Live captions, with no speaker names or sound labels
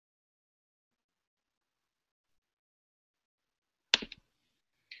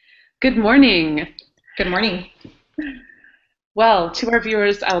Good morning. Good morning. Well, to our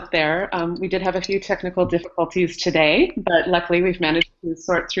viewers out there, we did have a few technical difficulties today, but luckily we've managed to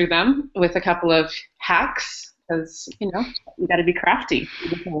sort through them with a couple of hacks because, you got to be crafty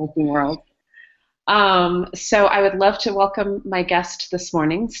in the working world. So I would love to welcome my guest this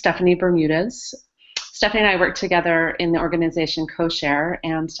morning, Stephanie Bermudez. Stephanie and I work together in the organization CoShare,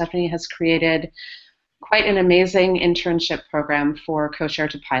 and Stephanie has created quite an amazing internship program for CoShare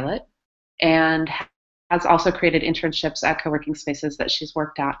to pilot, and has also created internships at co-working spaces that she's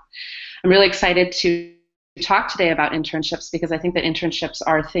worked at. I'm really excited to talk today about internships because I think that internships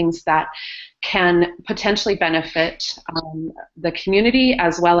are things that can potentially benefit the community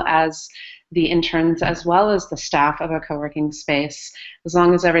as well as the interns as well as the staff of a co-working space, as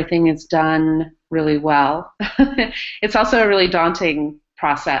long as everything is done really well. It's also a really daunting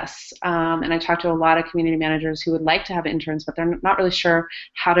process. And I talked to a lot of community managers who would like to have interns, but they're not really sure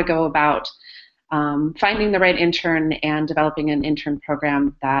how to go about finding the right intern and developing an intern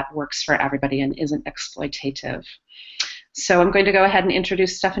program that works for everybody and isn't exploitative. So I'm going to go ahead and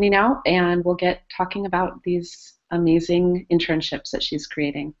introduce Stephanie now, and we'll get talking about these amazing internships that she's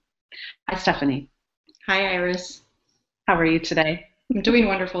creating. Hi, Stephanie. Hi, Iris. How are you today? I'm doing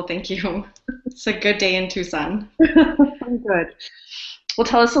wonderful, thank you. It's a good day in Tucson. I'm good. Well,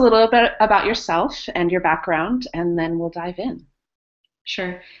 tell us a little bit about yourself and your background, and then we'll dive in.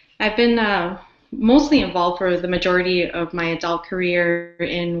 Sure. I've been mostly involved for the majority of my adult career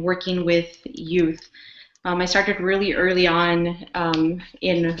in working with youth. I started really early on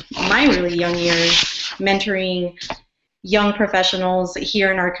in my really young years, mentoring young professionals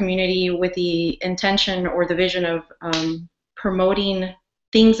here in our community with the intention or the vision of promoting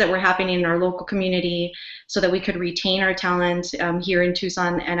things that were happening in our local community so that we could retain our talent here in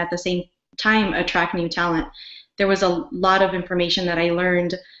Tucson and at the same time attract new talent. There was a lot of information that I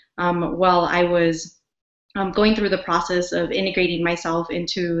learned while I was going through the process of integrating myself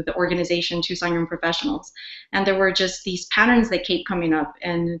into the organization Tucson Young Professionals. And there were just these patterns that kept coming up.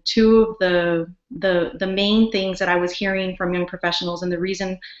 And two of the main things that I was hearing from young professionals and the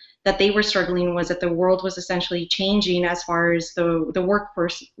reason that they were struggling was that the world was essentially changing as far as the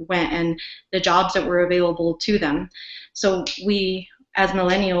workforce went and the jobs that were available to them. So we, as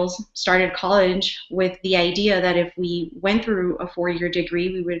millennials, started college with the idea that if we went through a 4-year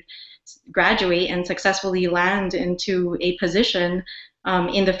degree, we would graduate and successfully land into a position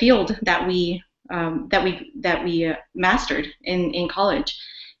in the field that we mastered in college.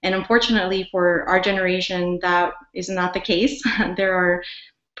 And unfortunately for our generation, that is not the case. There are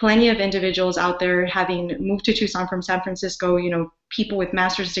plenty of individuals out there having moved to Tucson from San Francisco, people with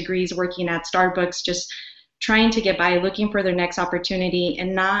master's degrees working at Starbucks, just trying to get by, looking for their next opportunity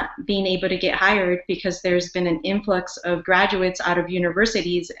and not being able to get hired because there's been an influx of graduates out of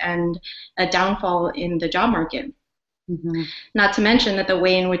universities and a downfall in the job market. Mm-hmm. Not to mention that the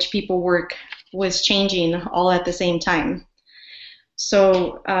way in which people work was changing all at the same time.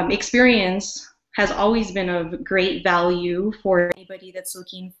 So experience has always been of great value for anybody that's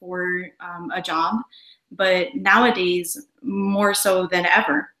looking for a job, but nowadays more so than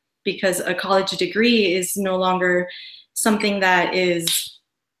ever, because a college degree is no longer something that is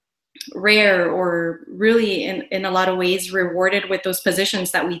rare or really in a lot of ways rewarded with those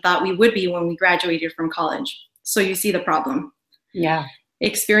positions that we thought we would be when we graduated from college. So you see the problem. Yeah.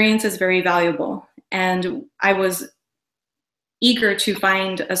 Experience is very valuable. And I was eager to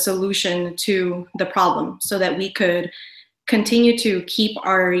find a solution to the problem so that we could continue to keep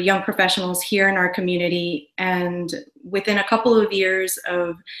our young professionals here in our community. And within a couple of years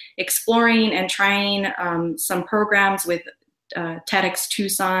of exploring and trying some programs with TEDx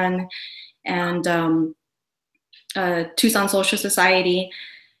Tucson and Tucson Social Society,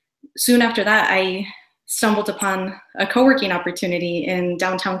 soon after that, I stumbled upon a co-working opportunity in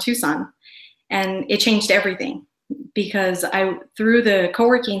downtown Tucson. And it changed everything because through the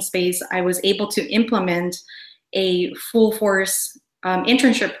co-working space, I was able to implement a full force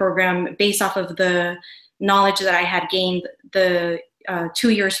internship program based off of the knowledge that I had gained the 2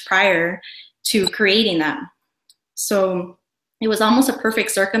 years prior to creating that. So it was almost a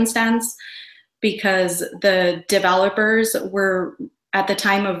perfect circumstance because the developers were, at the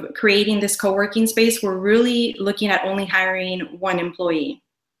time of creating this co-working space, were really looking at only hiring one employee,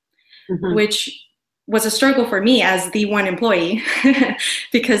 mm-hmm. which was a struggle for me as the one employee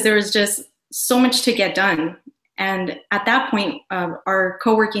because there was just so much to get done. And at that point, our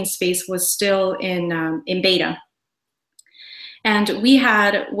co-working space was still in beta. And we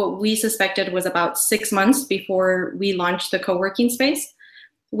had what we suspected was about 6 months before we launched the co-working space.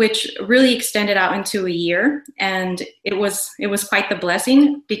 which really extended out into a year. And it was quite the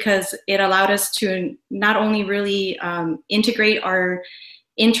blessing because it allowed us to not only really integrate our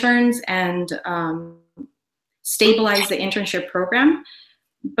interns and stabilize the internship program,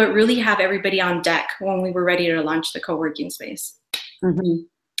 but really have everybody on deck when we were ready to launch the co-working space. Mm-hmm.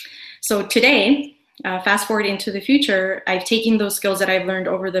 So today, fast forward into the future, I've taken those skills that I've learned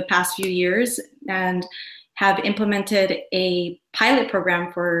over the past few years and have implemented a pilot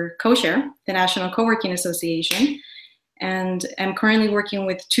program for CoShare, the National Co-working Association, and I'm currently working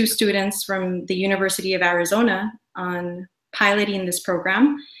with 2 students from the University of Arizona on piloting this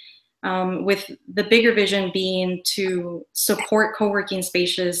program, with the bigger vision being to support co-working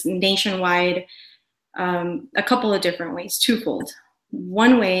spaces nationwide, a couple of different ways, twofold.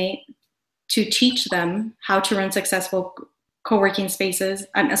 One way, to teach them how to run successful co-working spaces,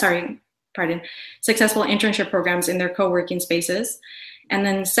 successful internship programs in their co-working spaces. And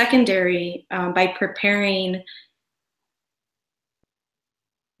then secondary, by preparing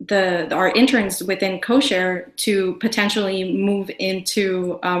our interns within CoShare to potentially move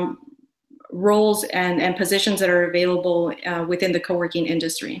into roles and positions that are available within the co-working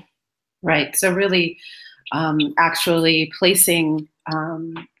industry. Right. So really, actually placing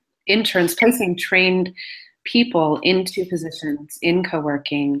interns, placing trained people into positions in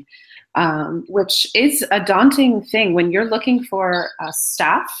co-working, which is a daunting thing when you're looking for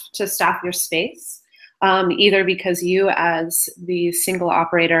staff to staff your space, either because you as the single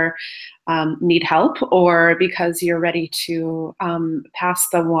operator need help or because you're ready to pass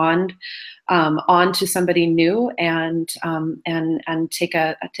the wand on to somebody new and take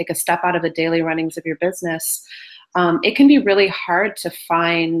a step out of the daily runnings of your business. It can be really hard to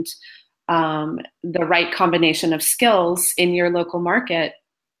find the right combination of skills in your local market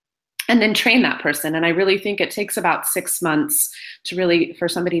and then train that person. And I really think it takes about 6 months for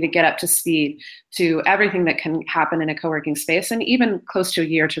somebody to get up to speed to everything that can happen in a co-working space, and even close to a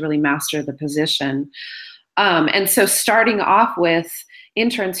year to really master the position. And so starting off with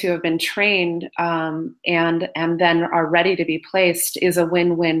interns who have been trained and then are ready to be placed is a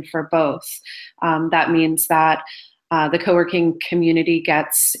win-win for both. That means that the co-working community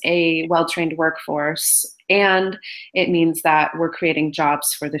gets a well-trained workforce, and it means that we're creating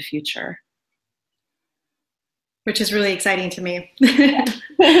jobs for the future. Which is really exciting to me.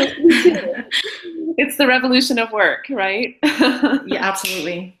 It's the revolution of work, right? Yeah,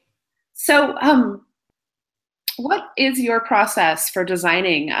 absolutely. So, what is your process for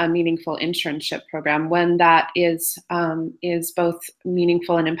designing a meaningful internship program, when that is both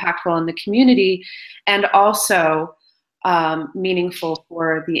meaningful and impactful in the community, and also meaningful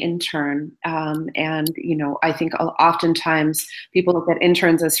for the intern? And I think oftentimes people look at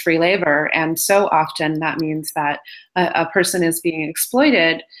interns as free labor, and so often that means that a person is being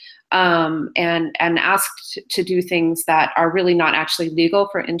exploited and asked to do things that are really not actually legal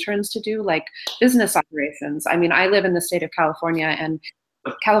for interns to do, like business operations. I mean, I live in the state of California, and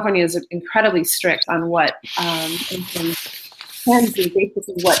California is incredibly strict on what interns can do,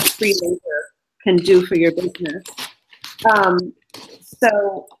 basically what free labor can do for your business.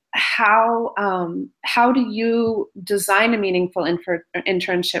 So how do you design a meaningful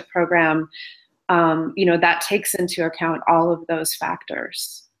internship program that takes into account all of those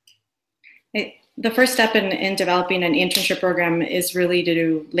factors? The first step in developing an internship program is really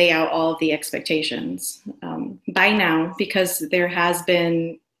to lay out all of the expectations. By now, because there has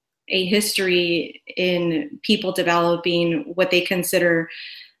been a history in people developing what they consider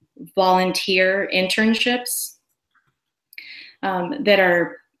volunteer internships, that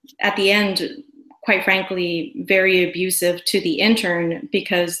are at the end, quite frankly, very abusive to the intern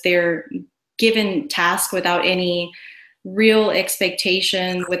because they're given tasks without any real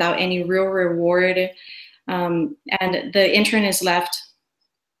expectation, without any real reward. And the intern is left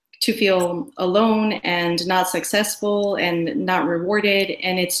to feel alone and not successful and not rewarded.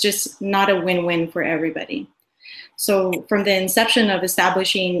 And it's just not a win-win for everybody. So from the inception of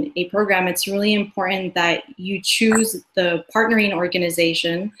establishing a program, it's really important that you choose the partnering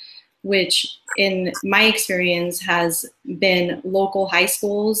organization, which in my experience has been local high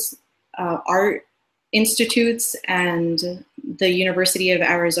schools, art institutes, and the University of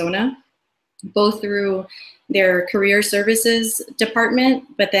Arizona, both through their career services department,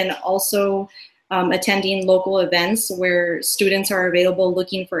 but then also attending local events where students are available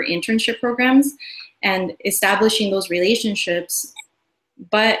looking for internship programs and establishing those relationships,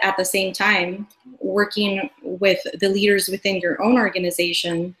 but at the same time, working with the leaders within your own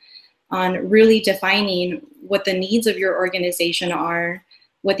organization on really defining what the needs of your organization are,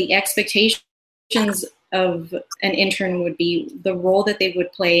 what the expectations of an intern would be the role that they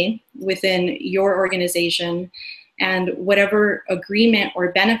would play within your organization and whatever agreement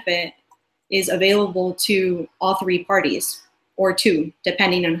or benefit is available to all three parties, or two,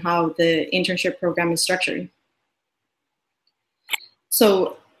 depending on how the internship program is structured.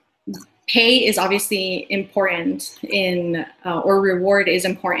 So pay is obviously important in, or reward is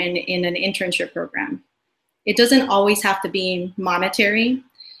important in an internship program. It doesn't always have to be monetary.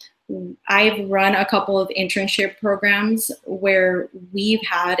 I've run a couple of internship programs where we've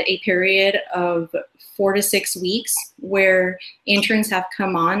had a period of 4 to 6 weeks where interns have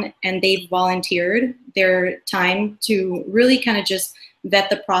come on and they've volunteered their time to really kind of just vet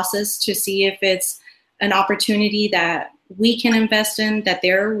the process to see if it's an opportunity that we can invest in, that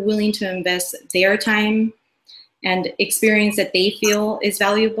they're willing to invest their time and experience that they feel is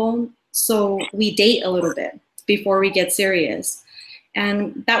valuable. So we date a little bit before we get serious.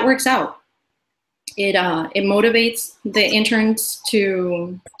 And that works out. It motivates the interns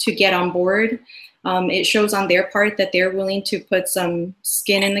to get on board. It shows on their part that they're willing to put some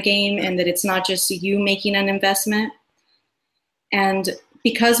skin in the game and that it's not just you making an investment. And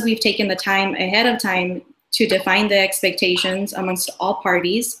because we've taken the time ahead of time to define the expectations amongst all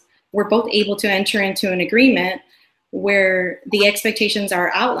parties, we're both able to enter into an agreement where the expectations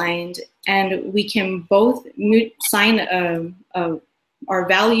are outlined and we can both sign our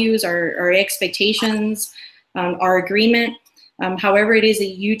values, our expectations, our agreement, however it is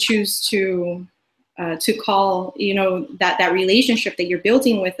that you choose to call, you know, that relationship that you're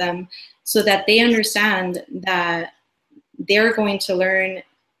building with them, so that they understand that they're going to learn,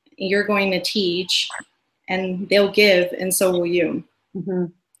 you're going to teach, and they'll give, and so will you. Mm-hmm.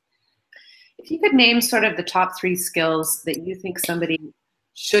 If you could name sort of the top 3 skills that you think somebody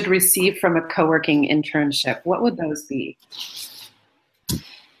should receive from a co-working internship, what would those be?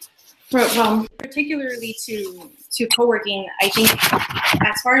 Particularly to co-working, I think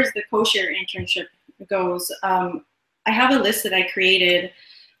as far as the co-share internship goes, I have a list that I created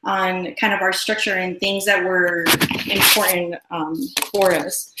on kind of our structure and things that were important for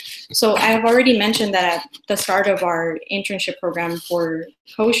us. So I've already mentioned that at the start of our internship program for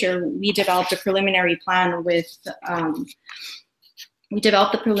co-share, we developed a preliminary plan with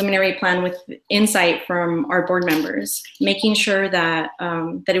insight from our board members, making sure that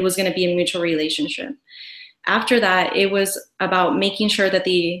that it was going to be a mutual relationship. After that, it was about making sure that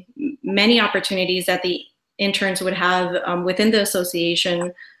the many opportunities that the interns would have within the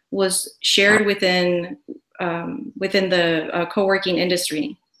association was shared within the co-working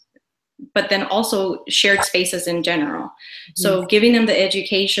industry, but then also shared spaces in general. Mm-hmm. So giving them the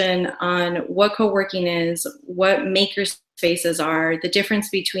education on what co-working is, what maker spaces are, the difference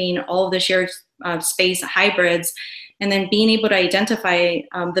between all of the shared space hybrids, and then being able to identify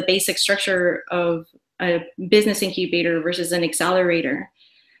the basic structure of a business incubator versus an accelerator.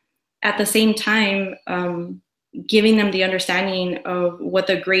 At the same time, giving them the understanding of what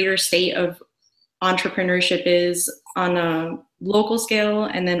the greater state of entrepreneurship is on a local scale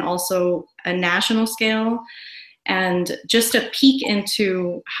and then also a national scale, and just a peek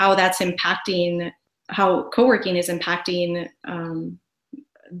into how that's impacting, how co-working is impacting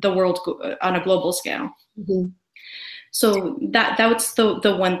the world on a global scale. Mm-hmm. So that's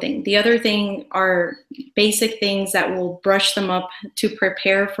the one thing. The other thing are basic things that will brush them up to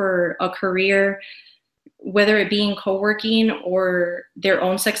prepare for a career, whether it be in co-working or their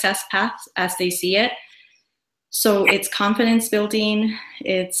own success paths as they see it. So it's confidence building.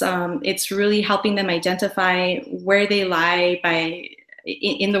 It's really helping them identify where they lie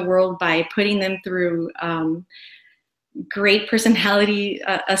in the world by putting them through great personality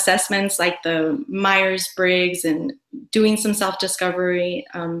assessments like the Myers-Briggs, and doing some self-discovery,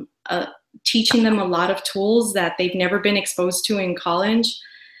 teaching them a lot of tools that they've never been exposed to in college,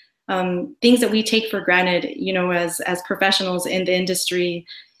 things that we take for granted, you know, as professionals in the industry,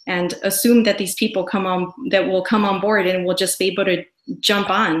 and assume that these people will come on board and will just be able to jump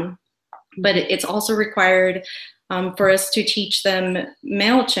on. But it's also required for us to teach them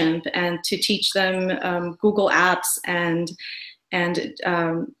MailChimp and to teach them Google Apps and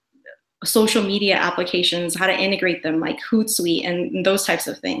social media applications, how to integrate them like Hootsuite and those types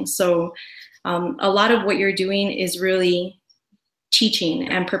of things. So a lot of what you're doing is really teaching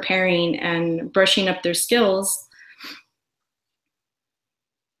and preparing and brushing up their skills.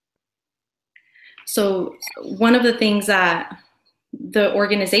 So one of the things that the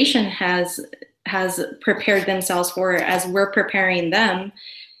organization has prepared themselves for, as we're preparing them,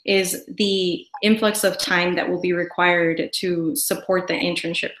 is the influx of time that will be required to support the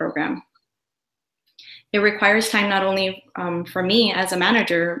internship program. It requires time not only from me as a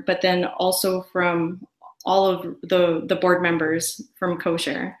manager, but then also from all of the board members from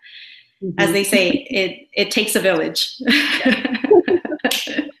kosher. As they Mhm. say, it takes a village.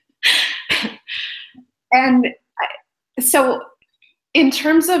 And so, in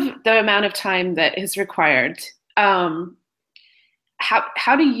terms of the amount of time that is required, um,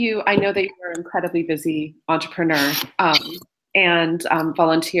 how do you? I know that you're an incredibly busy entrepreneur and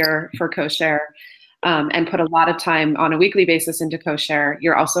volunteer for kosher, and put a lot of time on a weekly basis into kosher.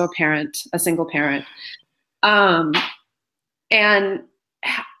 You're also a parent, a single parent, um, and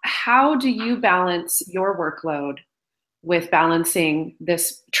how do you balance your workload with balancing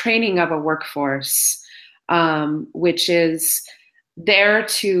this training of a workforce, which is there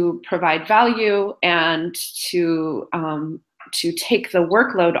to provide value and to take the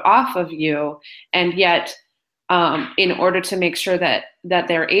workload off of you, and yet, in order to make sure that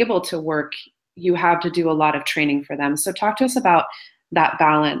they're able to work, you have to do a lot of training for them. So talk to us about that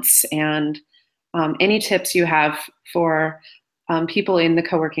balance and any tips you have for people in the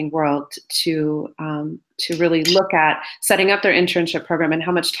co-working world to really look at setting up their internship program and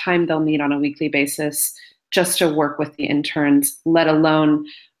how much time they'll need on a weekly basis just to work with the interns, let alone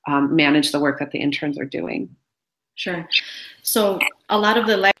manage the work that the interns are doing. Sure. So a lot of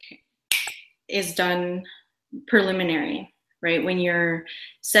the lecture is done preliminary, right? When you're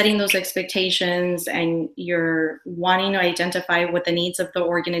setting those expectations and you're wanting to identify what the needs of the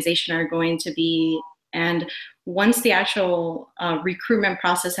organization are going to be. And once the actual recruitment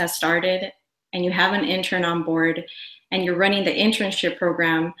process has started and you have an intern on board and you're running the internship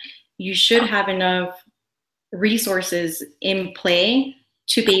program, you should have enough resources in play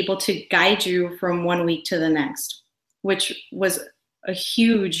to be able to guide you from one week to the next, which was a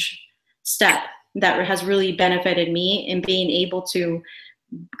huge step that has really benefited me in being able to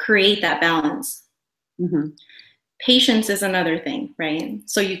create that balance. Mm-hmm. Patience is another thing, right?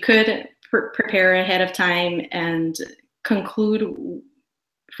 So you could prepare ahead of time and conclude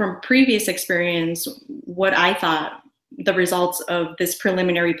from previous experience what I thought the results of this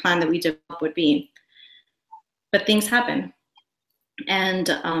preliminary plan that we developed would be. But things happen. And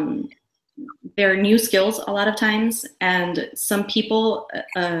there are new skills a lot of times, and some people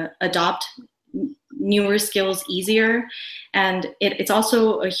adopt newer skills easier. And it's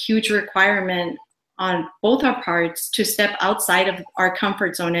also a huge requirement on both our parts to step outside of our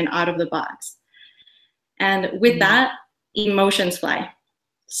comfort zone and out of the box. And with that, emotions fly.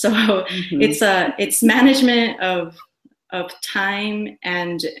 So it's management of time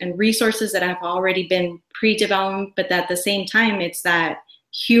and resources that have already been pre-developed, but at the same time, it's that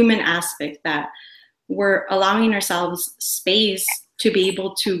human aspect that we're allowing ourselves space to be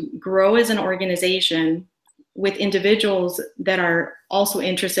able to grow as an organization with individuals that are also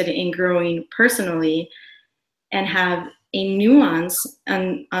interested in growing personally and have a nuance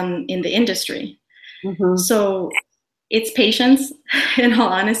in the industry. Mm-hmm. So it's patience, in all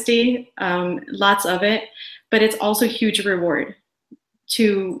honesty, lots of it, but it's also a huge reward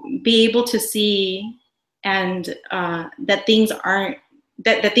to be able to see and that things aren't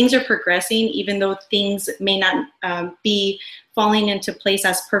that things are progressing, even though things may not be falling into place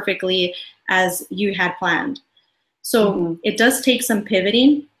as perfectly as you had planned. So it does take some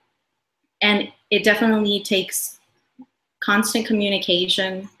pivoting, and it definitely takes constant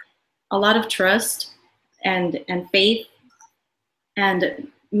communication, a lot of trust and faith, and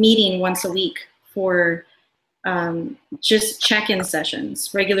meeting once a week for just check-in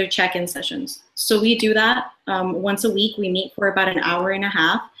sessions, regular check-in sessions. So we do that once a week. We meet for about an hour and a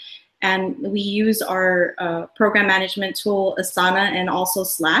half, and we use our program management tool, Asana, and also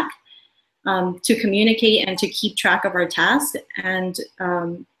Slack to communicate and to keep track of our tasks and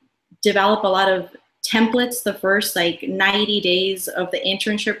develop a lot of templates the first 90 days of the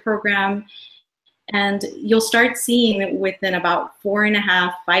internship program. And you'll start seeing within about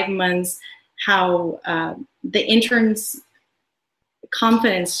 4.5, 5 months how the interns'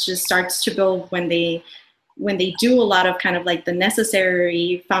 confidence just starts to build when they do a lot of kind of the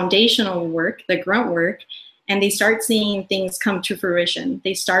necessary foundational work, the grunt work, and they start seeing things come to fruition.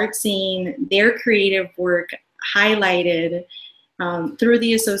 They start seeing their creative work highlighted through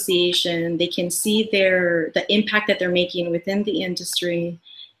the association. They can see the impact that they're making within the industry.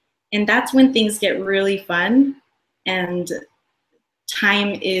 And that's when things get really fun and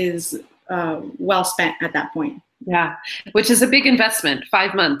time is well spent at that point. Yeah, which is a big investment.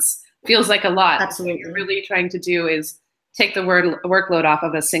 5 months feels like a lot. Absolutely. What you're really trying to do is take the workload off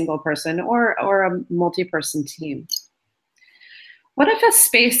of a single person or a multi-person team. What if a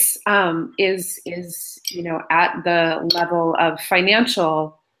space is at the level of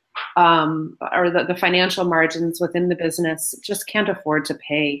financial or the financial margins within the business just can't afford to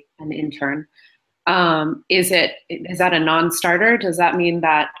pay an intern? Is that a non-starter? Does that mean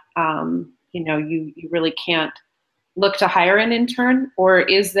that you really can't look to hire an intern, or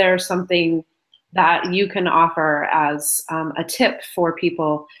is there something that you can offer as a tip for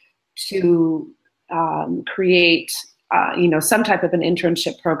people to create, some type of an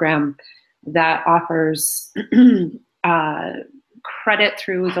internship program that offers uh, credit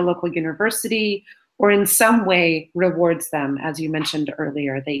through the local university or in some way rewards them, as you mentioned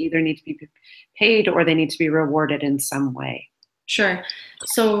earlier? They either need to be paid or they need to be rewarded in some way. Sure.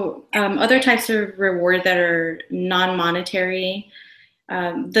 So other types of reward that are non-monetary,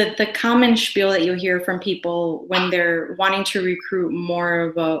 the common spiel that you'll hear from people when they're wanting to recruit more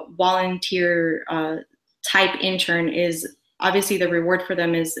of a volunteer type intern is obviously the reward for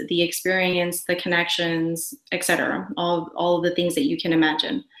them is the experience, the connections, etc. All of the things that you can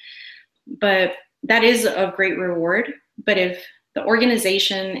imagine. But that is a great reward. But if the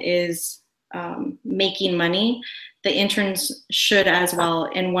organization is making money, the interns should as well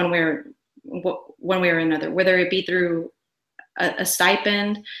in one way or another, whether it be through a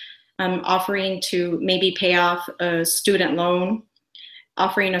stipend, offering to maybe pay off a student loan,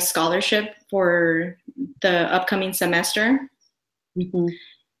 offering a scholarship for the upcoming semester, Mm-hmm.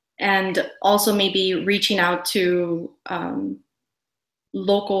 and also maybe reaching out to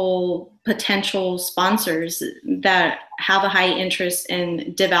local potential sponsors that have a high interest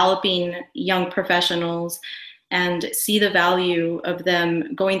in developing young professionals and see the value of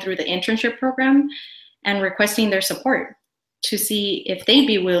them going through the internship program and requesting their support to see if they'd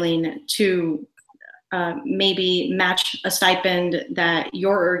be willing to maybe match a stipend that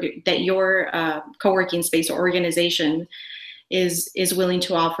your co-working space or organization is willing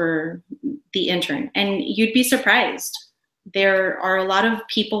to offer the intern. And you'd be surprised. There are a lot of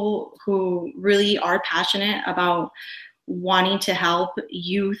people who really are passionate about wanting to help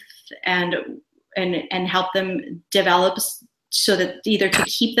youth and help them develop so that either to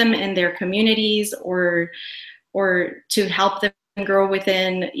keep them in their communities or to help them grow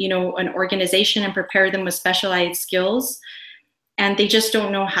within an organization and prepare them with specialized skills, and they just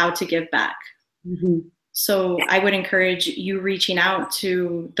don't know how to give back. Mm-hmm. So I would encourage you reaching out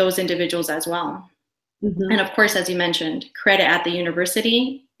to those individuals as well. Mm-hmm. And of course, as you mentioned, credit at the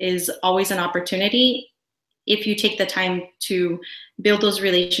university is always an opportunity if you take the time to build those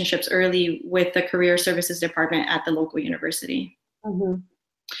relationships early with the career services department at the local university. Mm-hmm.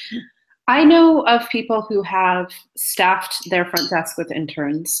 I know of people who have staffed their front desk with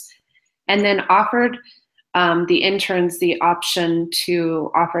interns and then offered the interns the option to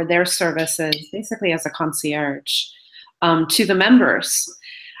offer their services basically as a concierge to the members.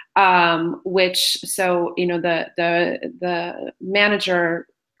 The manager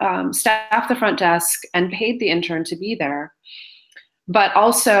staffed the front desk and paid the intern to be there, but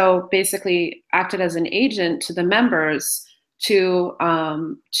also basically acted as an agent to the members to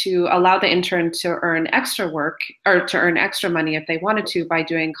allow the intern to earn extra work or to earn extra money if they wanted to by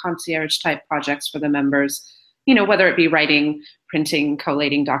doing concierge type projects for the members, whether it be writing, printing,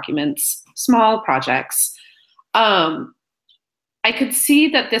 collating documents, small projects. I could see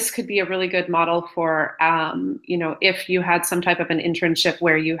that this could be a really good model for, if you had some type of an internship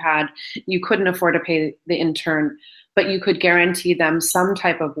where you couldn't afford to pay the intern, but you could guarantee them some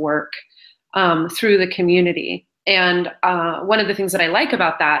type of work through the community. And one of the things that I like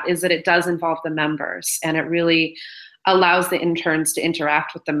about that is that it does involve the members, and it really allows the interns to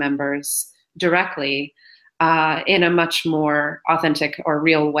interact with the members directly in a much more authentic or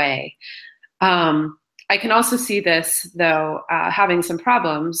real way. I can also see this, though, having some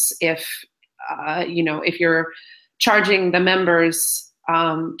problems if you're charging the members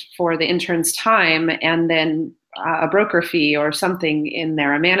for the intern's time and then a broker fee or something in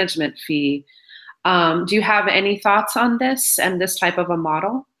there, a management fee. Do you have any thoughts on this and this type of a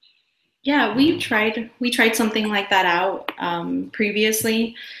model? Yeah, we tried something like that out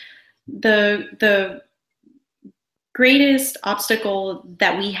previously. The greatest obstacle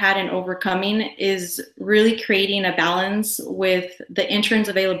that we had in overcoming is really creating a balance with the intern's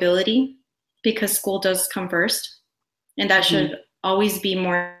availability, because school does come first, and that should always be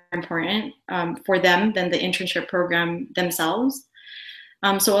more important for them than the internship program themselves.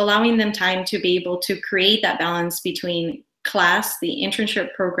 So allowing them time to be able to create that balance between class, the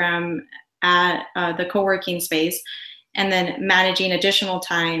internship program at the co-working space, and then managing additional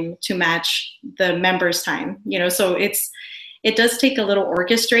time to match the members' time. So it does take a little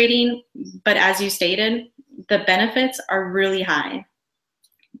orchestrating, but as you stated, the benefits are really high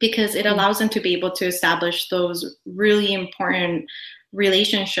because it allows them to be able to establish those really important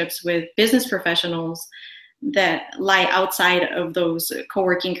relationships with business professionals that lie outside of those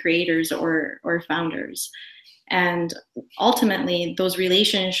co-working creators or founders. And ultimately, those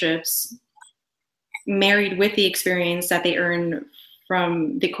relationships, married with the experience that they earn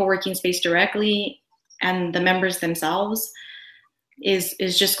from the co-working space directly and the members themselves, is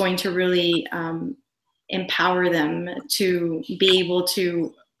just going to really empower them to be able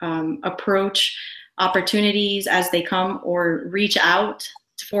to approach opportunities as they come, or reach out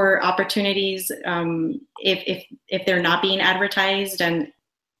for opportunities if they're not being advertised,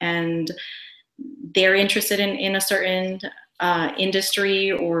 and they're interested in a certain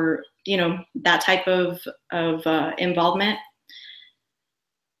industry, or that type of involvement.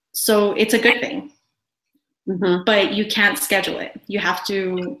 So it's a good thing. Mm-hmm. But you can't schedule it. You have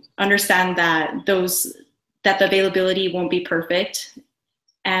to understand that the availability won't be perfect,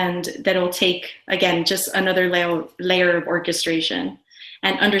 and that it'll take, again, just another layer of orchestration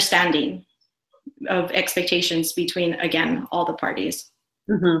and understanding of expectations between, again, all the parties.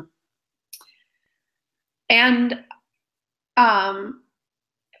 Mm-hmm. And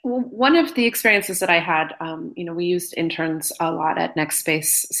one of the experiences that I had, we used interns a lot at Next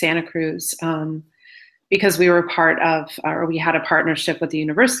Space Santa Cruz, because we were we had a partnership with the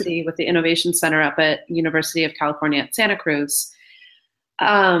university, with the Innovation Center up at University of California at Santa Cruz.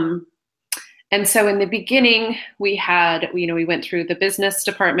 And so in the beginning, we went through the business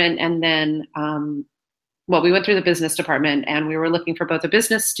department, and then, we went through the business department, and we were looking for both a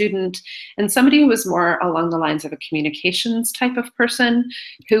business student and somebody who was more along the lines of a communications type of person,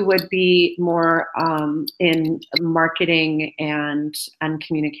 who would be more in marketing and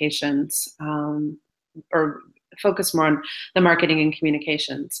communications, or focus more on the marketing and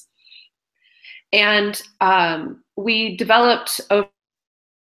communications. And we developed over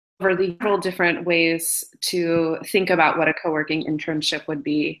the several different ways to think about what a co-working internship would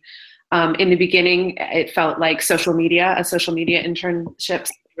be. In the beginning, it felt like a social media internship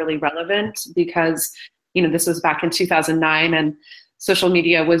was really relevant, because this was back in 2009, and social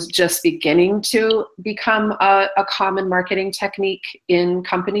media was just beginning to become a common marketing technique in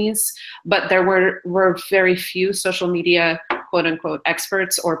companies. But there were very few social media, quote unquote,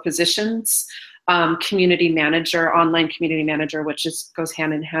 experts or positions. Community manager, online community manager, which goes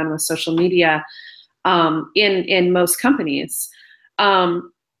hand in hand with social media, in most companies.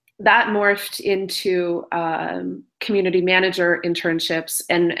 That morphed into community manager internships,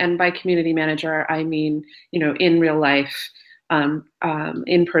 and by community manager, I mean, in real life,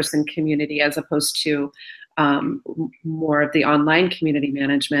 in-person community, as opposed to more of the online community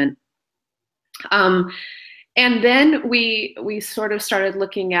management. And then we sort of started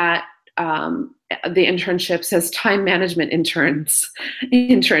looking at the internships as time management internships,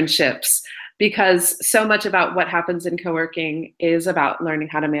 because so much about what happens in co-working is about learning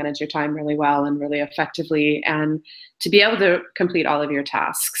how to manage your time really well and really effectively, and to be able to complete all of your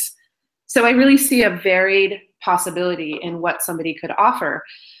tasks. So I really see a varied possibility in what somebody could offer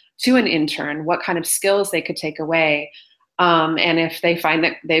to an intern, what kind of skills they could take away, and if they find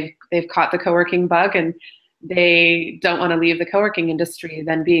that they've caught the co-working bug and they don't want to leave the co-working industry,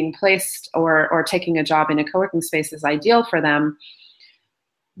 then being placed or taking a job in a co-working space is ideal for them.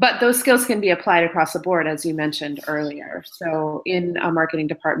 But those skills can be applied across the board, as you mentioned earlier. So in a marketing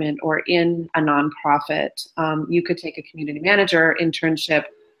department or in a nonprofit, you could take a community manager internship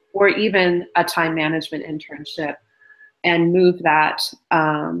or even a time management internship and move that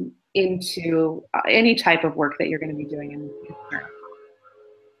into any type of work that you're going to be doing in the future.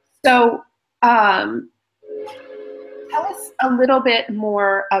 So tell us a little bit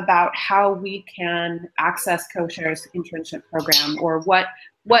more about how we can access CoShare's internship program, or what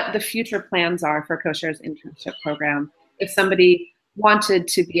the future plans are for CoShare's internship program. If somebody wanted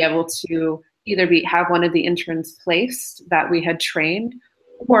to be able to either have one of the interns placed that we had trained,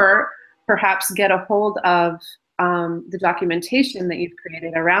 or perhaps get a hold of the documentation that you've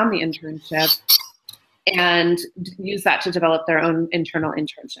created around the internship and use that to develop their own internal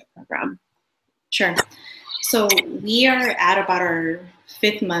internship program. Sure. So we are at about our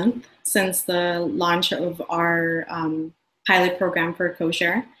 5th month since the launch of our pilot program for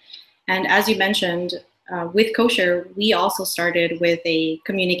CoShare. And as you mentioned, with CoShare, we also started with a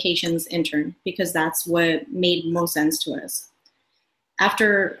communications intern, because that's what made most sense to us.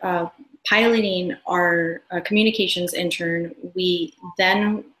 After piloting our communications intern, we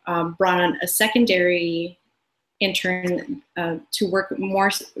then brought on a secondary intern to work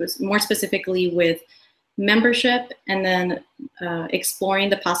more specifically with membership, and then exploring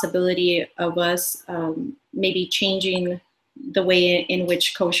the possibility of us maybe changing the way in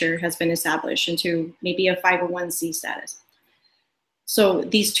which CoShare has been established into maybe a 501c status. So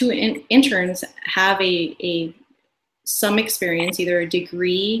these two interns have some experience, either a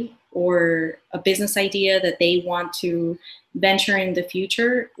degree or a business idea that they want to venture in the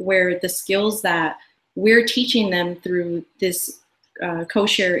future, where the skills that we're teaching them through this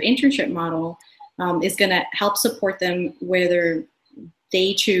co-share internship model is going to help support them whether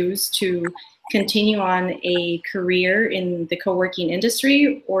they choose to continue on a career in the co-working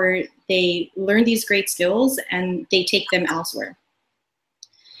industry or they learn these great skills and they take them elsewhere.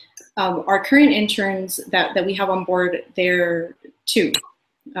 Our current interns that we have on board, they're two.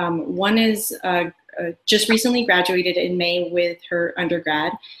 One is just recently graduated in May with her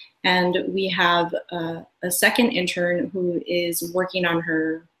undergrad, and we have a second intern who is working on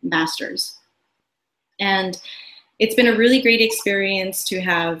her master's. And it's been a really great experience to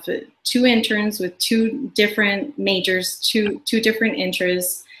have two interns with two different majors, two different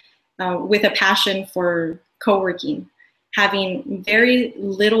interests, with a passion for co-working. Having very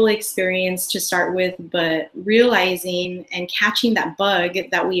little experience to start with, but realizing and catching that bug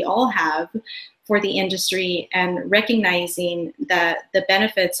that we all have for the industry and recognizing that the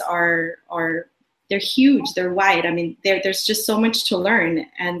benefits are they're huge, they're wide. I mean, there's just so much to learn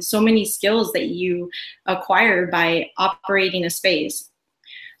and so many skills that you acquire by operating a space,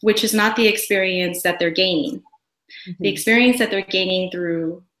 which is not the experience that they're gaining. Mm-hmm. The experience that they're gaining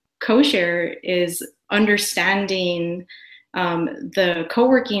through co-share is understanding the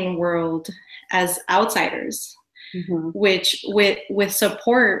co-working world as outsiders, mm-hmm. which with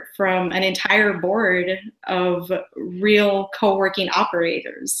support from an entire board of real co-working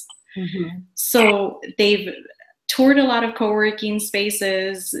operators. Mm-hmm. So they've toured a lot of co-working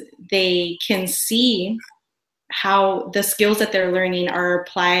spaces. They can see how the skills that they're learning are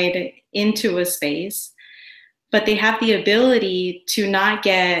applied into a space, but they have the ability to not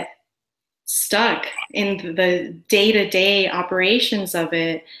get stuck in the day-to-day operations of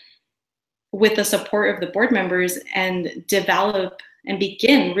it with the support of the board members and develop and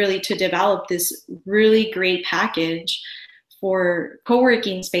begin really to develop this really great package for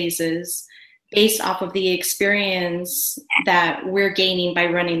co-working spaces based off of the experience that we're gaining by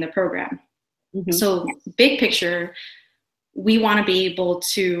running the program. Mm-hmm. So big picture, we want to be able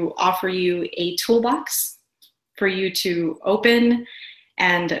to offer you a toolbox for you to open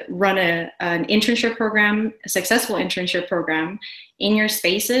and run an internship program, a successful internship program in your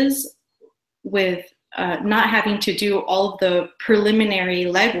spaces with not having to do all of the preliminary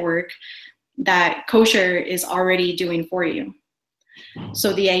legwork that co-share is already doing for you.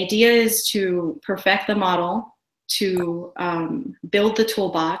 So the idea is to perfect the model, to build the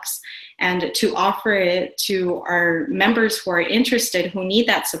toolbox, and to offer it to our members who are interested, who need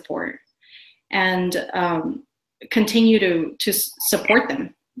that support, and continue to support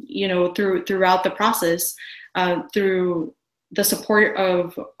them, you know, throughout the process, through the support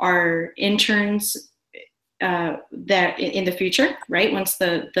of our interns that in the future, right? Once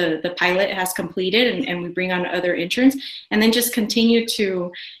the pilot has completed and we bring on other interns, and then just continue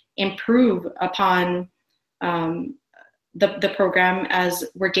to improve upon the program as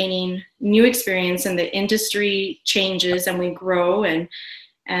we're gaining new experience and the industry changes and we grow and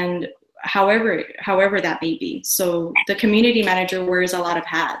however that may be. So the community manager wears a lot of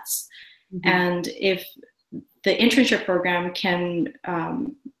hats. Mm-hmm. And if the internship program can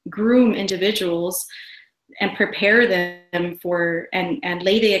groom individuals and prepare them for and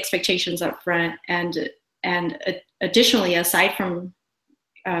lay the expectations up front, and additionally, aside from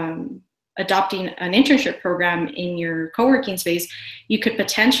adopting an internship program in your co-working space, you could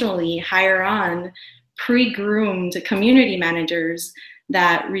potentially hire on pre-groomed community managers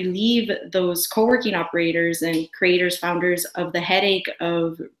that relieve those co-working operators and creators, founders of the headache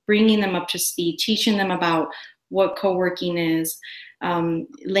of bringing them up to speed, teaching them about what co-working is,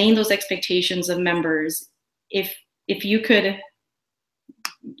 laying those expectations of members. If you could,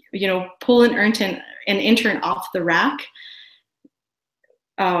 you know, pull an intern off the rack,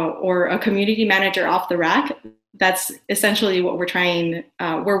 or a community manager off the rack, that's essentially what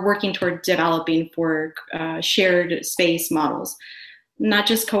we're working toward developing for shared space models. Not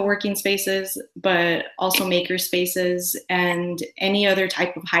just co-working spaces, but also maker spaces and any other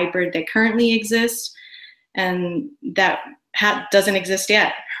type of hybrid that currently exists and that doesn't exist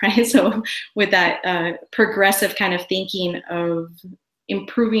yet, right? So with that progressive kind of thinking of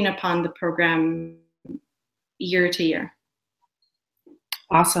improving upon the program year to year.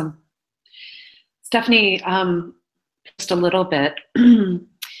 Awesome. Stephanie, just a little bit.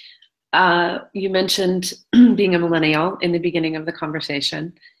 You mentioned being a millennial in the beginning of the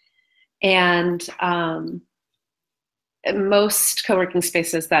conversation. And most co-working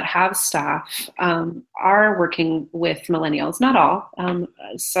spaces that have staff are working with millennials. Not all.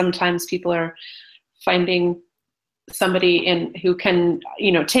 Sometimes people are finding somebody in who can,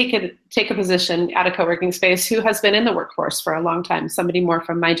 take a position at a co-working space who has been in the workforce for a long time. Somebody more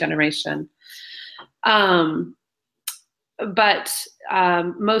from my generation. But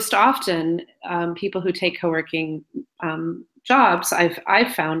most often, people who take co-working jobs,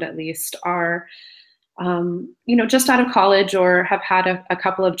 I've found at least, are just out of college or have had a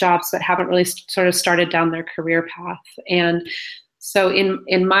couple of jobs but haven't really sort of started down their career path. And so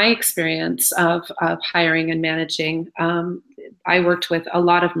in my experience of hiring and managing, I worked with a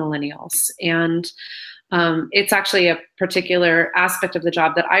lot of millennials, and it's actually a particular aspect of the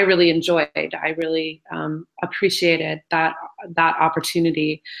job that I really enjoyed. I really appreciated that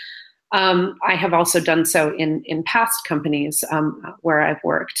opportunity. I have also done so in past companies where I've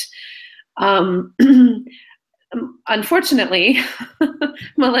worked. Unfortunately,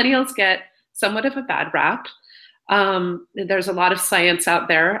 millennials get somewhat of a bad rap. There's a lot of science out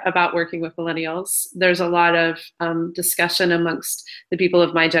there about working with millennials. There's a lot of discussion amongst the people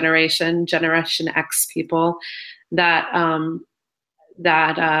of my generation, Generation X people, that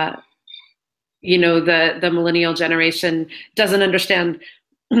the millennial generation doesn't understand,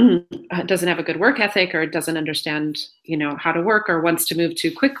 doesn't have a good work ethic, or doesn't understand, how to work, or wants to move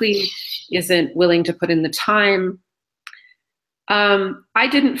too quickly, isn't willing to put in the time. I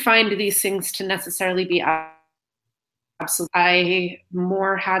didn't find these things to necessarily be absolute. I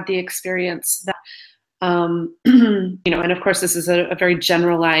more had the experience that, and of course this is a very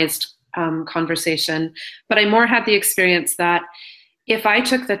generalized conversation, but I more had the experience that if I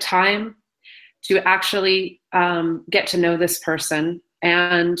took the time to actually get to know this person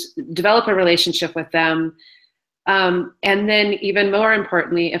and develop a relationship with them, and then even more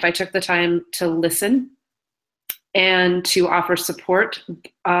importantly, if I took the time to listen and to offer support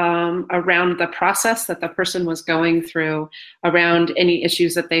around the process that the person was going through, around any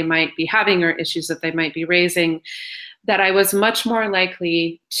issues that they might be having or issues that they might be raising, that I was much more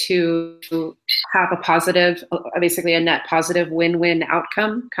likely to have a positive, basically a net positive win-win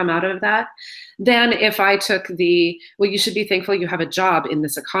outcome come out of that, than if I took the, well, you should be thankful you have a job in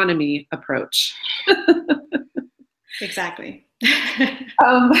this economy approach. Exactly. And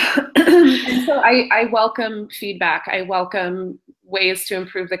so I welcome feedback. I welcome ways to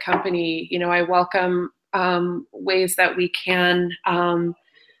improve the company. I welcome ways that we can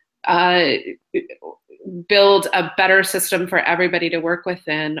build a better system for everybody to work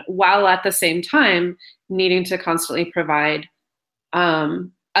within, while at the same time needing to constantly provide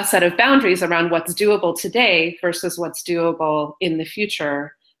a set of boundaries around what's doable today versus what's doable in the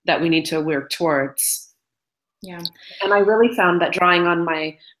future that we need to work towards. Yeah. And I really found that drawing on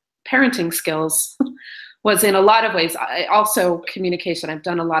my parenting skills was in a lot of ways, also communication. I've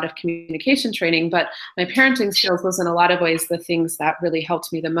done a lot of communication training, but my parenting skills was in a lot of ways the things that really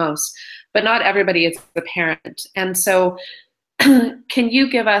helped me the most. But not everybody is a parent. And so can you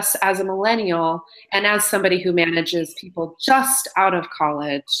give us, as a millennial and as somebody who manages people just out of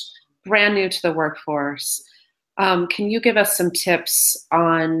college, brand new to the workforce, can you give us some tips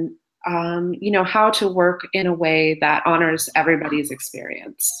on how to work in a way that honors everybody's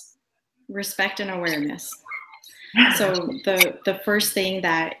experience? Respect and awareness. So the first thing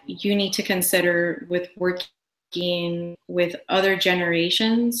that you need to consider with working with other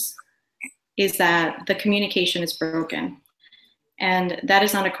generations is that the communication is broken. And that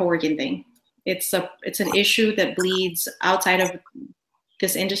is not a co-working thing. It's an issue that bleeds outside of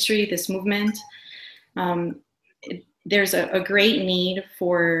this industry, this movement. There's a great need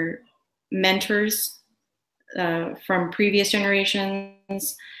for mentors from previous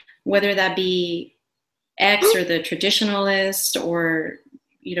generations, whether that be X or the traditionalist, or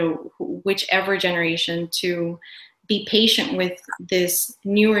whichever generation, to be patient with this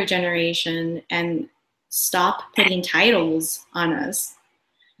newer generation and stop putting titles on us.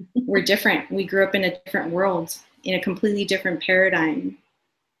 We're different. We grew up in a different world, in a completely different paradigm,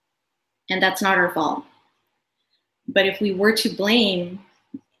 and that's not our fault. But if we were to blame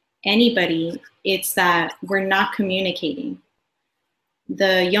anybody, it's that we're not communicating.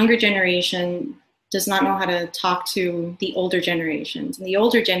 The younger generation does not know how to talk to the older generations, and the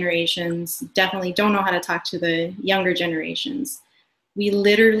older generations definitely don't know how to talk to the younger generations. We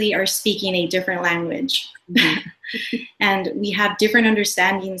literally are speaking a different language. And we have different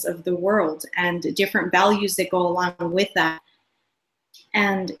understandings of the world and different values that go along with that.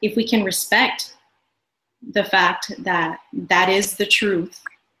 And if we can respect the fact that that is the truth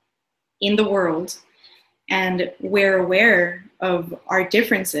in the world, and we're aware of our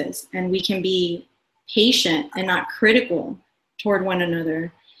differences, and we can be patient and not critical toward one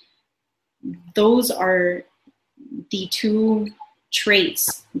another, those are the two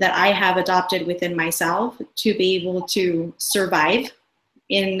traits that I have adopted within myself to be able to survive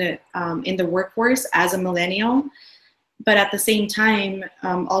in the workforce as a millennial, but at the same time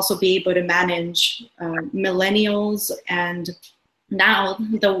also be able to manage millennials and now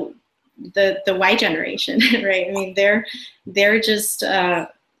the Y generation, right? I mean, they're just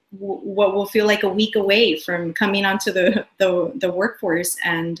what will feel like a week away from coming onto the workforce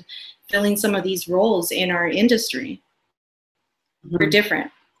and filling some of these roles in our industry. We're Mhm.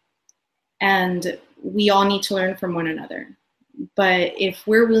 different, and we all need to learn from one another. But if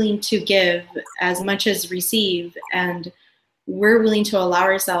we're willing to give as much as receive, and we're willing to allow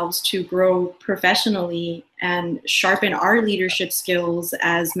ourselves to grow professionally and sharpen our leadership skills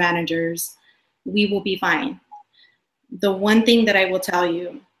as managers, we will be fine. The one thing that I will tell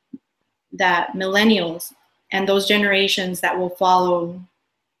you, that millennials and those generations that will follow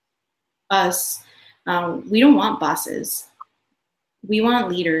us, we don't want bosses. We want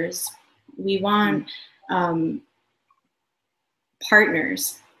leaders. We want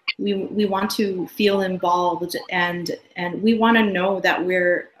partners. We want to feel involved, and we want to know that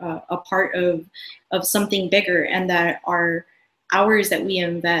we're a part of something bigger, and that our hours that we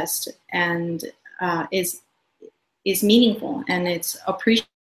invest and is meaningful and it's appreciated.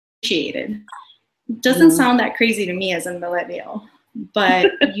 Doesn't Mhm. sound that crazy to me as a millennial,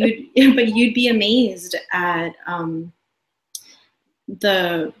 but you'd be amazed at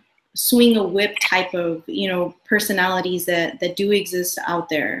the swing a whip type of personalities that do exist out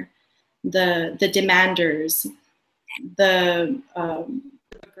there, the demanders, the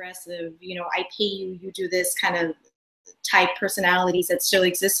aggressive, I pay you, you do this kind of type personalities that still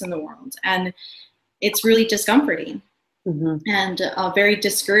exist in the world, and it's really discomforting Mhm. and very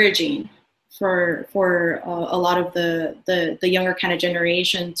discouraging for a lot of the younger kind of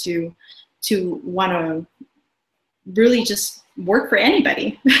generation to want to really just work for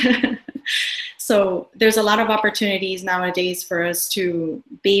anybody. So there's a lot of opportunities nowadays for us to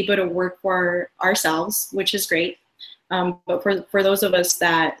be able to work for ourselves, which is great. But for those of us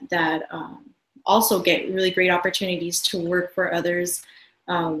that also get really great opportunities to work for others,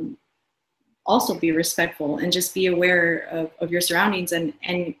 also be respectful and just be aware of your surroundings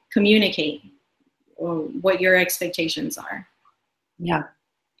and communicate what your expectations are. Yeah.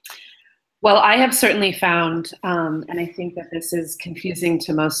 Well, I have certainly found, and I think that this is confusing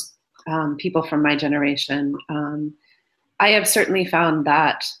to most people from my generation. I have certainly found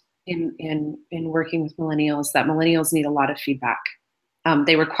that in working with millennials, that millennials need a lot of feedback.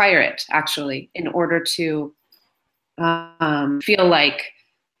 They require it actually in order to feel like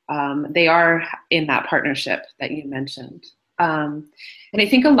they are in that partnership that you mentioned. And I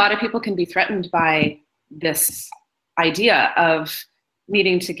think a lot of people can be threatened by this idea of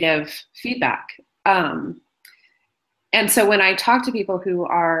needing to give feedback. Um, and so when I talk to people who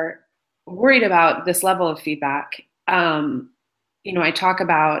are worried about this level of feedback, I talk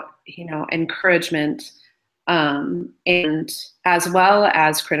about, encouragement and as well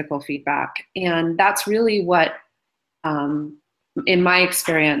as critical feedback. And that's really what, in my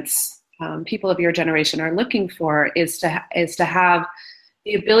experience, people of your generation are looking for is to have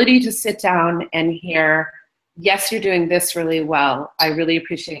the ability to sit down and hear, yes, you're doing this really well. I really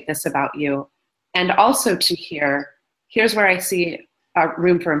appreciate this about you. And also to hear, here's where I see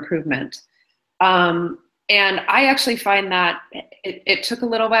room for improvement. Um, and I actually find that it took a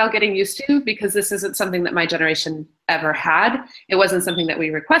little while getting used to, because this isn't something that my generation ever had. It wasn't something that we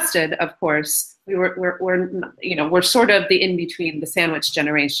requested, of course. We're sort of the in-between, the sandwich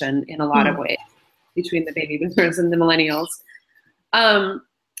generation in a lot of Hmm. ways, between the baby boomers and the millennials. Um,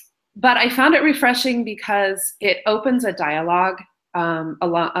 but I found it refreshing because it opens a dialogue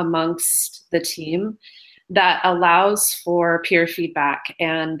amongst the team that allows for peer feedback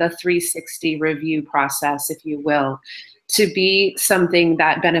and the 360 review process, if you will, to be something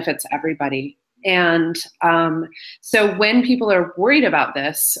that benefits everybody. And so when people are worried about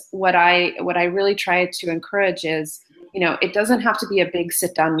this, what I really try to encourage is, it doesn't have to be a big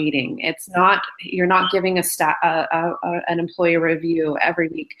sit-down meeting. It's not, you're not giving an employee review every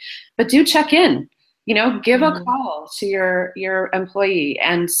week, but do check in. Give a Hmm. call to your employee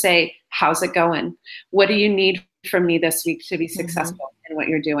and say, how's it going? What do you need from me this week to be Hmm. successful in what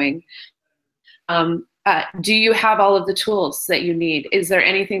you're doing? Do you have all of the tools that you need? Is there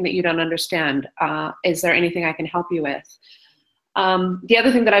anything that you don't understand? Is there anything I can help you with? The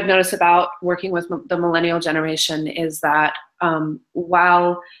other thing that I've noticed about working with the millennial generation is that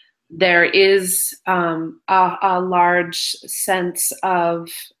while there is a large sense of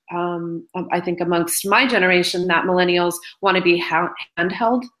I think amongst my generation, that millennials want to be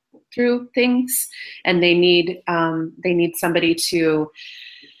handheld through things, and they need somebody to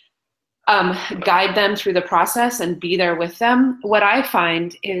guide them through the process and be there with them. What I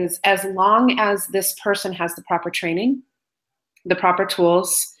find is, as long as this person has the proper training, the proper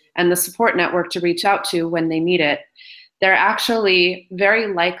tools, and the support network to reach out to when they need it, they're actually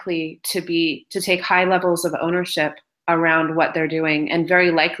very likely to take high levels of ownership around what they're doing, and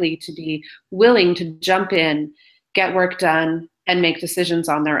very likely to be willing to jump in, get work done, and make decisions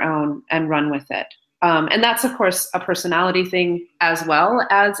on their own and run with it. And that's, of course, a personality thing as well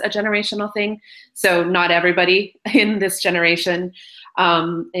as a generational thing. So not everybody in this generation,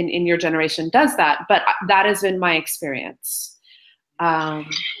 in your generation, does that, but that has been my experience. I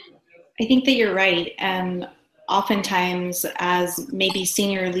think that you're right. And oftentimes, as maybe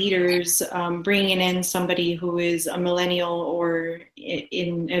senior leaders, bringing in somebody who is a millennial or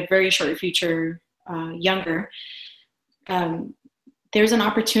in a very short future younger, there's an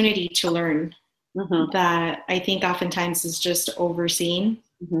opportunity to learn that I think oftentimes is just overseen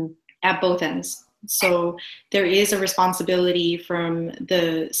at both ends. So there is a responsibility from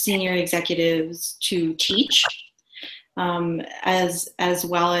the senior executives to teach, as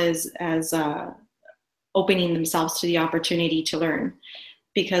well as opening themselves to the opportunity to learn,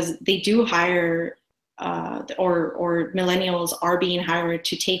 because they do hire or millennials are being hired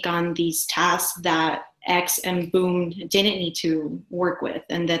to take on these tasks that X and Boom didn't need to work with,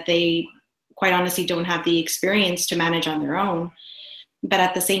 and that they quite honestly don't have the experience to manage on their own. But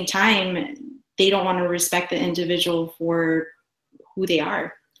at the same time, they don't want to respect the individual for who they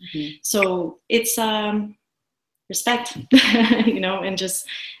are. So it's respect, and just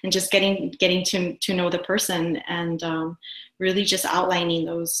getting to know the person, and really just outlining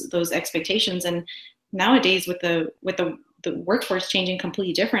those expectations. And nowadays, with the workforce changing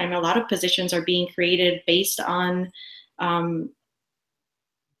completely different, I mean, a lot of positions are being created based on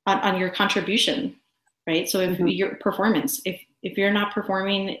your contribution, right? So if your performance, if you're not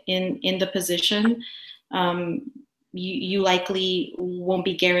performing in the position, you likely won't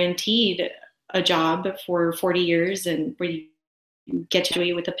be guaranteed a job for 40 years, and where you get to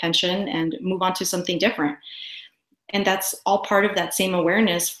away with a pension and move on to something different. And that's all part of that same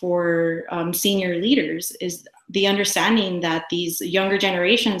awareness for senior leaders, is the understanding that these younger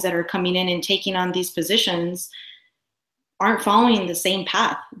generations that are coming in and taking on these positions aren't following the same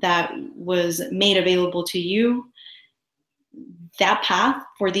path that was made available to you. That path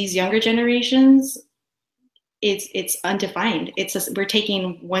for these younger generations, it's undefined. We're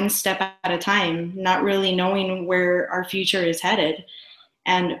taking one step at a time, not really knowing where our future is headed.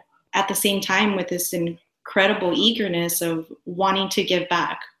 And at the same time, with this incredible eagerness of wanting to give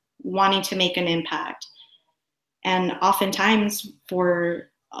back, wanting to make an impact. And oftentimes, for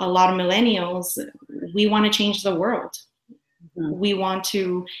a lot of millennials, we want to change the world. We want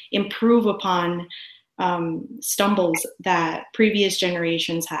to improve upon stumbles that previous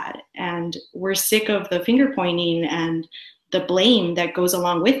generations had. And we're sick of the finger pointing and the blame that goes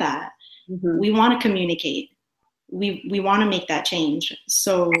along with that. We want to communicate. We want to make that change.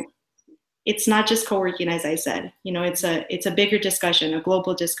 So it's not just co-working, as I said. It's a bigger discussion, a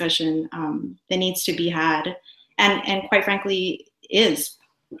global discussion that needs to be had, and quite frankly is.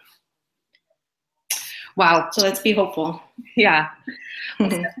 Wow. So let's be hopeful. Yeah.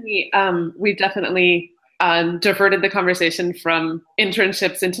 Well, Stephanie, we've definitely diverted the conversation from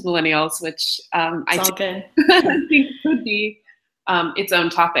internships into millennials, which I think could be its own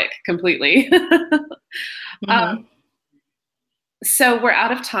topic completely. So we're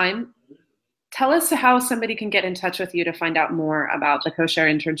out of time. Tell us how somebody can get in touch with you to find out more about the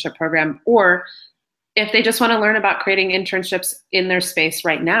CoShare internship program, or if they just want to learn about creating internships in their space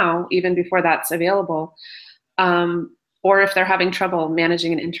right now, even before that's available, or if they're having trouble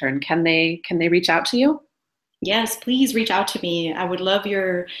managing an intern, can they reach out to you? Yes, please reach out to me. I would love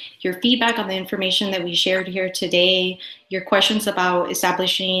your feedback on the information that we shared here today, your questions about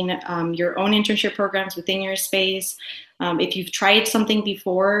establishing your own internship programs within your space. If you've tried something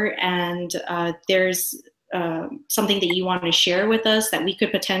before and there's something that you want to share with us that we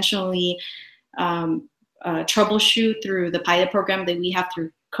could potentially troubleshoot through the pilot program that we have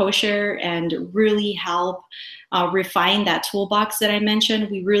through CoShare and really help refine that toolbox that I mentioned,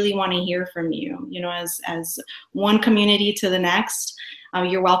 we really want to hear from you. As one community to the next,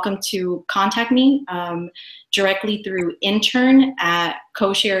 you're welcome to contact me directly through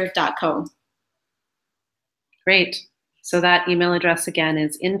intern@coshare.co. Great. So that email address again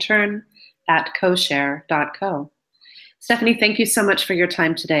is intern@coshare.co. Stephanie, thank you so much for your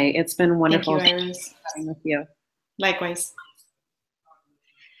time today. It's been wonderful chatting with you. Likewise.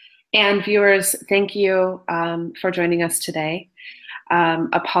 And viewers, thank you for joining us today.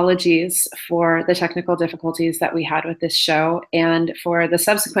 Apologies for the technical difficulties that we had with this show and for the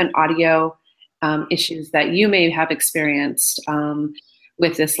subsequent audio issues that you may have experienced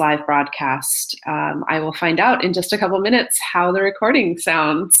with this live broadcast. I will find out in just a couple minutes how the recording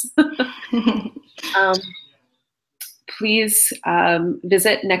sounds. um, Please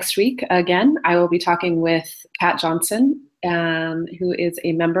visit next week again. I will be talking with Kat Johnson, who is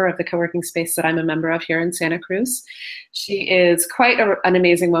a member of the co-working space that I'm a member of here in Santa Cruz. She is quite an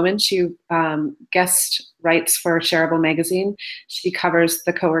amazing woman. She guest writes for Shareable magazine. She covers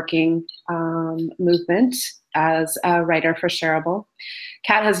the co-working movement as a writer for Shareable.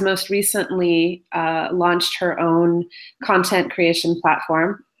 Kat has most recently launched her own content creation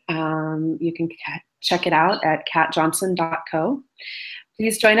platform. You can check it out at katjohnson.co.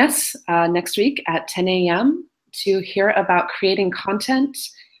 Please join us next week at 10 a.m. to hear about creating content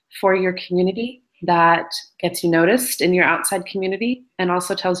for your community that gets you noticed in your outside community and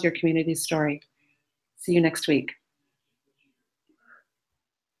also tells your community's story. See you next week.